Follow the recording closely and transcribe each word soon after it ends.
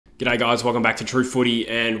G'day guys, welcome back to True Footy,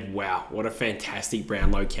 and wow, what a fantastic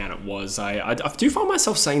Brownlow count it was. I do find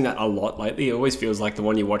myself saying that a lot lately. It always feels like the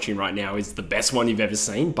one you're watching right now is the best one you've ever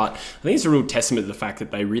seen, but I think it's a real testament to the fact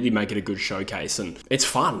that they really make it a good showcase, and it's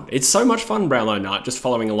fun. It's so much fun, Brownlow night, just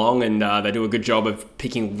following along, and they do a good job of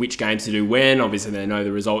picking which games to do when. Obviously they know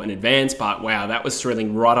the result in advance, but wow, that was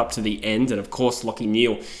thrilling right up to the end. And of course, Lachie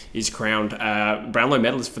Neale is crowned Brownlow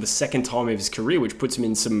medalist for the second time of his career, which puts him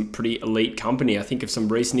in some pretty elite company. I think of some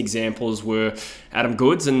recent examples were Adam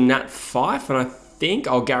Goodes and Nat Fyfe, and I think,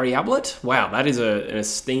 Gary Ablett. Wow, that is an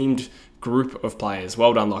esteemed group of players.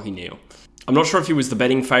 Well done, Lachie Neale. I'm not sure if he was the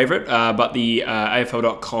betting favourite, but the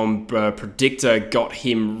AFL.com predictor got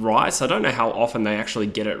him right. I don't know how often they actually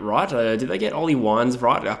get it right. Did they get Ollie Wines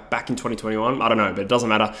right back in 2021? I don't know, but it doesn't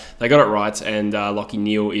matter. They got it right, and Lachie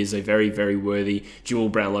Neale is a very, very worthy dual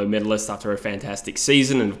Brownlow medalist after a fantastic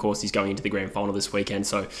season, and of course he's going into the grand final this weekend,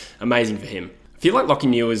 so amazing for him. I feel like Lachie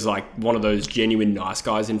Neale is like one of those genuine nice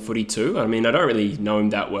guys in footy too. I mean, I don't really know him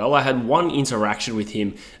that well. I had one interaction with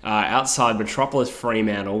him outside Metropolis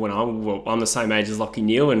Fremantle when I'm the same age as Lachie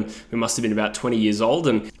Neale, and we must have been about 20 years old,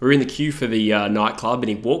 and we were in the queue for the nightclub, and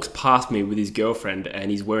he walks past me with his girlfriend, and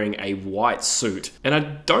he's wearing a white suit. And I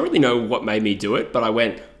don't really know what made me do it, but I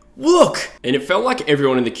went, "Look!" And it felt like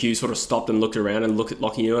everyone in the queue sort of stopped and looked around and looked at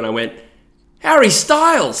Lachie Neale, and I went, "Harry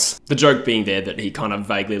Styles!" The joke being there that he kind of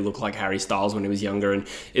vaguely looked like Harry Styles when he was younger, and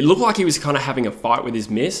it looked like he was kind of having a fight with his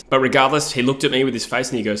miss. But regardless, he looked at me with his face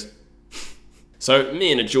and he goes, So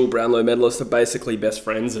me and a dual Brownlow medalist are basically best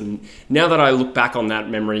friends, and now that I look back on that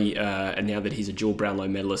memory, and now that he's a dual Brownlow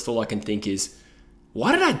medalist, all I can think is,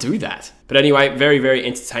 why did I do that? But anyway, very, very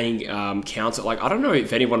entertaining counts. Like, I don't know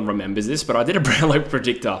if anyone remembers this, but I did a Brownlow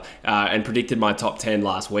predictor and predicted my top 10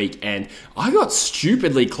 last week, and I got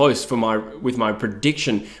stupidly close with my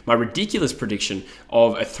prediction, my ridiculous prediction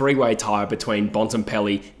of a three-way tie between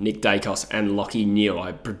Bontempelli, Nick Daicos, and Lachie Neale.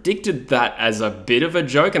 I predicted that as a bit of a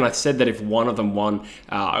joke, and I said that if one of them won,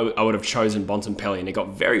 I would have chosen Bontempelli, and it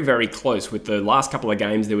got very, very close. With the last couple of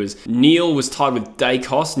games, Neale was tied with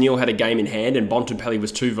Daicos. Neale had a game in hand, and Bontempelli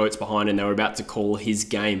was 2 votes behind, and they were about to call his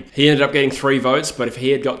game. He ended up getting 3 votes, but if he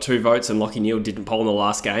had got 2 votes and Lachie Neale didn't poll in the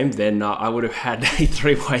last game, then I would have had a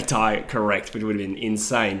 3-way tie correct, which would have been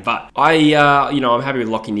insane. But I'm happy with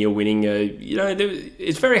Lachie Neale winning.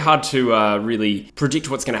 It's very hard to really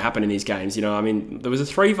predict what's going to happen in these games. I mean, there was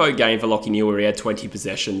a 3-vote game for Lachie Neale where he had 20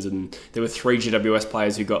 possessions, and there were 3 GWS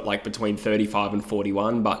players who got like between 35 and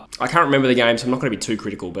 41. But I can't remember the game, so I'm not going to be too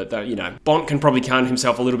critical. But Bont can probably count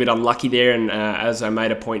himself a little bit unlucky there, and as I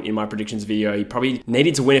made a point in my predictions video, he probably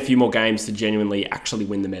needed to win a few more games to genuinely actually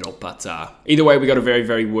win the medal. But either way, we got a very,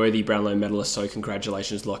 very worthy Brownlow medalist, so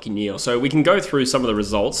congratulations, Lachie Neale. So we can go through some of the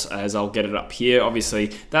results as I'll get it up here. Obviously,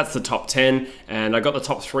 that's the top 10, and I got the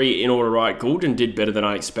top 3 in order right. Goulden did better than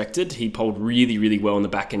I expected. He polled really, really well in the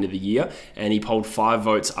back end of the year, and he polled 5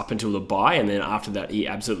 votes up until the bye, and then after that, he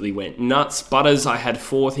absolutely went nuts. Butters, I had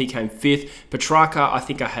 4th, he came 5th. Petrarca, I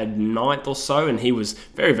think I had 9th or so, and he was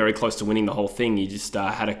very, very close to winning the whole thing. He just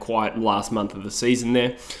had a quiet last month of the season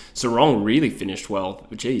there. Sarong really finished well.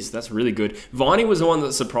 Jeez, that's really good. Viney was the one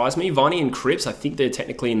that surprised me. Viney and Cripps, I think they're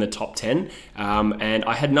technically in the top 10. And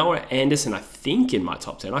I had Noah Anderson, I think, in my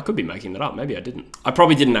top 10. I could be making that up. Maybe I didn't. I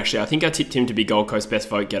probably didn't, actually. I think I tipped him to be Gold Coast best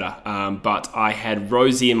vote getter. But I had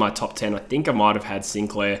Rosie in my top 10. I think I might have had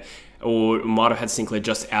Sinclair, or might have had Sinclair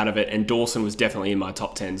just out of it, and Dawson was definitely in my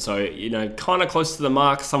top 10. So, kind of close to the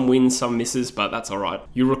mark, some wins, some misses, but that's all right.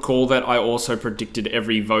 You recall that I also predicted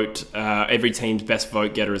every team's best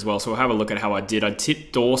vote getter as well, so we'll have a look at how I did. I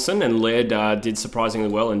tipped Dawson, and Laird did surprisingly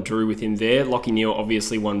well and drew with him there. Lachie Neale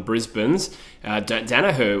obviously won Brisbane's.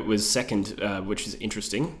 Danaher was second, which is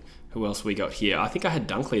interesting. Who else we got here? I think I had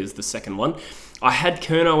Dunkley as the second one. I had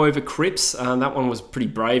Curnow over Cripps. That one was pretty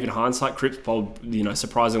brave in hindsight. Cripps polled,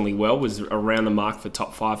 surprisingly well, was around the mark for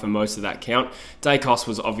top 5 for most of that count. Daicos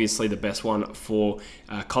was obviously the best one for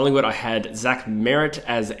Collingwood. I had Zach Merritt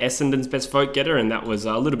as Essendon's best vote getter, and that was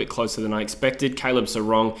a little bit closer than I expected. Caleb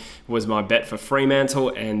Sarong was my bet for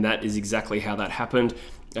Fremantle, and that is exactly how that happened.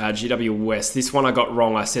 GW West. This one I got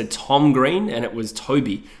wrong. I said Tom Green, and it was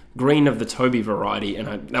Toby Green of the Toby variety,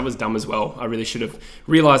 and that was dumb as well. I really should have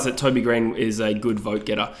realised that Toby Green is a good vote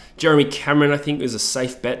getter. Jeremy Cameron, I think, was a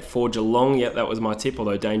safe bet for Geelong. Yep, that was my tip,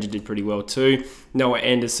 although Danger did pretty well too. Noah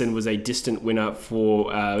Anderson was a distant winner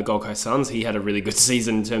for the Gold Coast Suns. He had a really good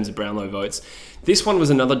season in terms of Brownlow votes. This one was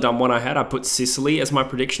another dumb one I had. I put Sicily as my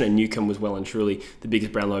prediction, and Newcombe was well and truly the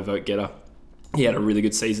biggest Brownlow vote getter. He had a really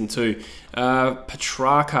good season too.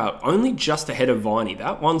 Petrarca, only just ahead of Viney.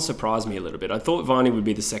 That one surprised me a little bit. I thought Viney would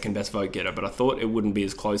be the second best vote getter, but I thought it wouldn't be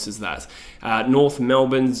as close as that. North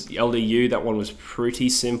Melbourne's LDU, that one was pretty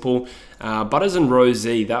simple. Butters and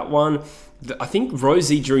Rosie, that one, I think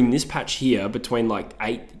Rosie during this patch here, between like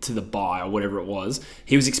 8 to the bye or whatever it was,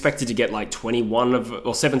 he was expected to get like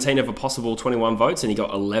 17 of a possible 21 votes, and he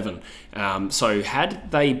got 11. So had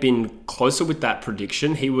they been closer with that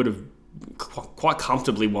prediction, he would have quite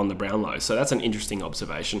comfortably won the Brownlow. So that's an interesting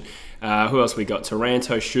observation. Who else we got?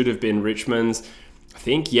 Taranto should have been Richmond's. I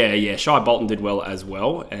think, yeah. Shai Bolton did well as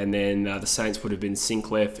well. And then the Saints would have been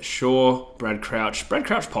Sinclair for sure. Brad Crouch. Brad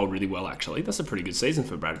Crouch polled really well, actually. That's a pretty good season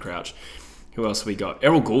for Brad Crouch. Who else we got?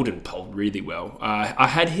 Errol Goulden polled really well. I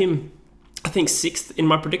had him, I think, 6th in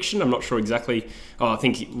my prediction. I'm not sure exactly. I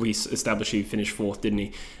think we established he finished 4th, didn't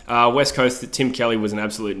he? West Coast, Tim Kelly was an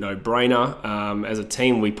absolute no-brainer. As a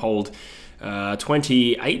team, we polled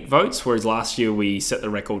 28 votes, whereas last year we set the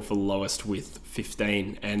record for the lowest with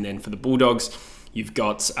 15. And then for the Bulldogs, you've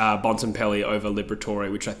got Bontempelli over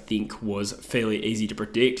Liberatore, which I think was fairly easy to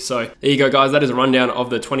predict. So there you go, guys. That is a rundown of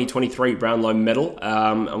the 2023 Brownlow Medal.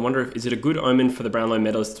 I wonder is it a good omen for the Brownlow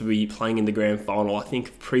medalists to be playing in the grand final? I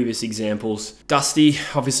think previous examples. Dusty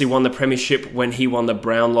obviously won the premiership when he won the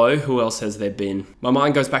Brownlow. Who else has there been? My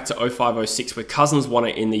mind goes back to 05-06, where Cousins won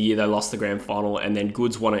it in the year they lost the grand final, and then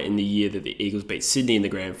Goods won it in the year that the Eagles beat Sydney in the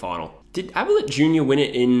grand final. Did Ablett Jr. win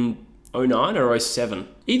it in 09 or 07?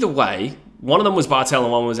 Either way, one of them was Bartel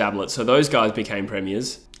and one was Ablett, so those guys became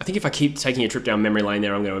premiers. I think if I keep taking a trip down memory lane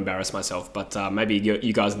there, I'm going to embarrass myself, but maybe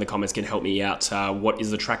you guys in the comments can help me out. What is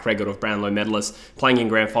the track record of Brownlow medalists playing in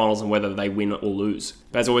grand finals and whether they win or lose?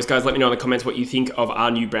 But as always, guys, let me know in the comments what you think of our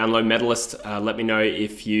new Brownlow medalist. Let me know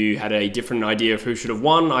if you had a different idea of who should have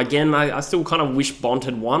won. Again, I still kind of wish Bont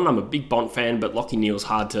had won. I'm a big Bont fan, but Lachie Neale's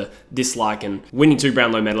hard to dislike, and winning 2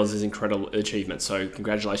 Brownlow medals is an incredible achievement. So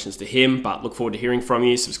congratulations to him, but look forward to hearing from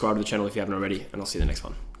you. Subscribe to the channel if you haven't already, and I'll see you in the next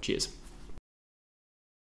one. Cheers.